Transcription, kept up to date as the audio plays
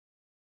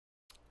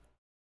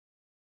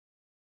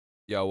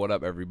Yo, what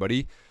up,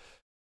 everybody?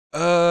 People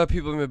have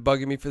been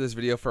bugging me for this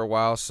video for a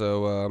while,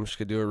 so I'm just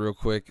gonna do it real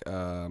quick.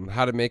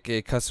 How to make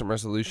a custom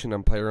resolution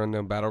on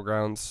PlayerUnknown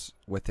Battlegrounds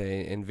with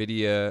a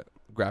NVIDIA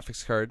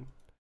graphics card.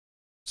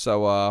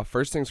 So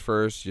first things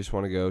first, you just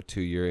want to go to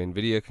your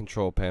NVIDIA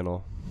control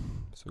panel.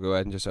 So go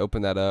ahead and just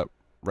open that up.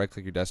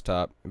 Right-click your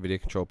desktop,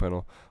 NVIDIA control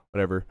panel,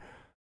 whatever.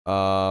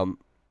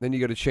 Then you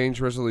go to change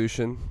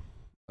resolution.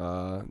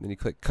 Then you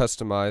click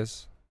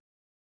customize.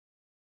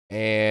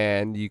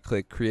 And you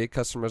click create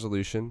custom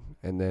resolution,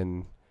 and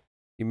then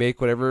you make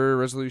whatever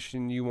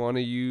resolution you want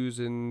to use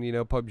in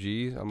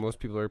PUBG. Most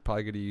people are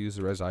probably going to use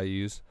the res I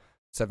use,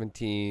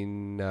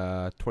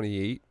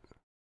 1728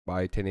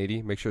 by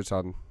 1080. Make sure it's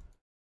on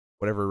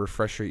whatever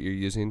refresh rate you're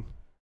using,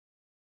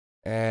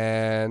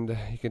 and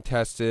you can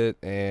test it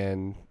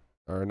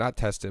or not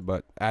test it,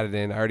 but add it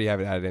in. I already have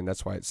it added in.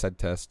 That's why it said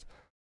test.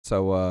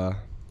 So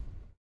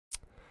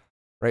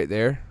right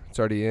there, it's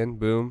already in.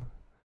 Boom.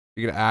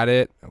 You're gonna add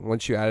it.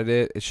 Once you added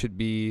it, it should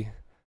be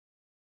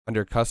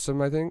under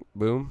custom, I think.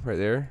 Boom, right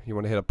there. You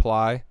want to hit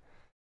apply.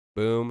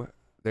 Boom.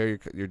 There,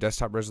 your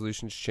desktop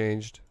resolution's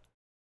changed.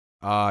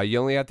 You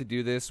only have to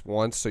do this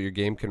once so your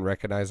game can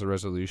recognize the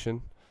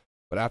resolution.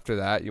 But after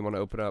that, you want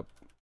to open up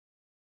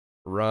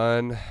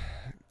run.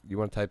 You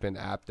want to type in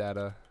app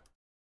data.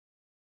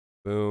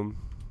 Boom.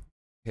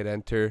 Hit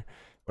enter. You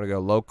want to go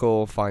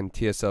local, find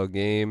TSL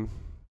game,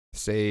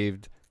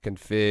 saved,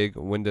 config,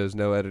 Windows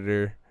no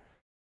editor.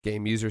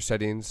 Game user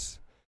settings.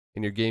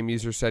 In your game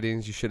user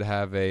settings, you should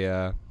have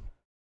a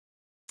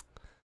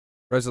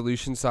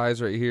resolution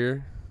size right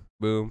here.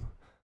 Boom.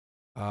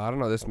 I don't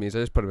know what this means. I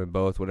just put them in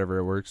both, whatever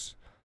it works.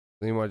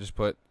 Then you want to just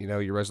put,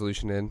 your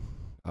resolution in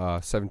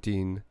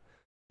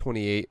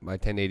 1728 by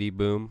 1080.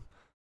 Boom.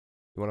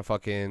 You want to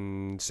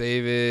fucking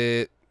save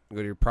it.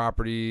 Go to your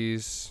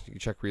properties. You can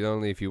check read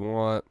only if you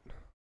want.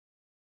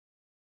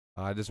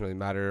 It doesn't really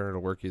matter. It'll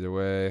work either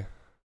way.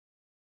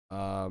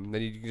 Then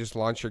you can just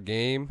launch your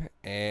game,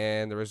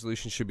 and the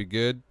resolution should be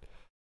good.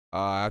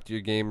 After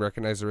your game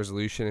recognizes the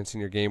resolution, it's in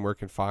your game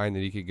working fine,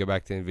 then you can go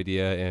back to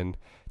NVIDIA and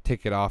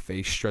take it off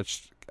a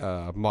stretched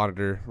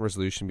monitor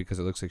resolution because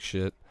it looks like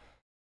shit.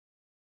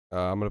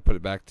 I'm going to put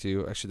it back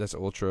to, actually that's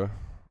ultra.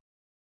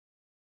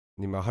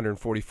 Need my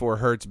 144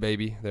 hertz,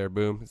 baby. There,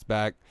 boom, it's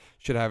back.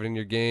 Should have it in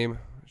your game.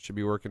 Should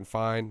be working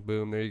fine.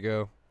 Boom, there you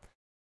go.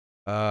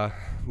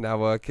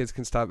 Now kids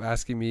can stop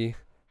asking me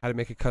how to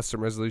make a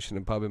custom resolution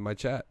in pub in my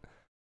chat.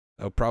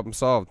 No problem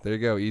solved. There you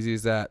go. Easy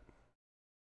as that.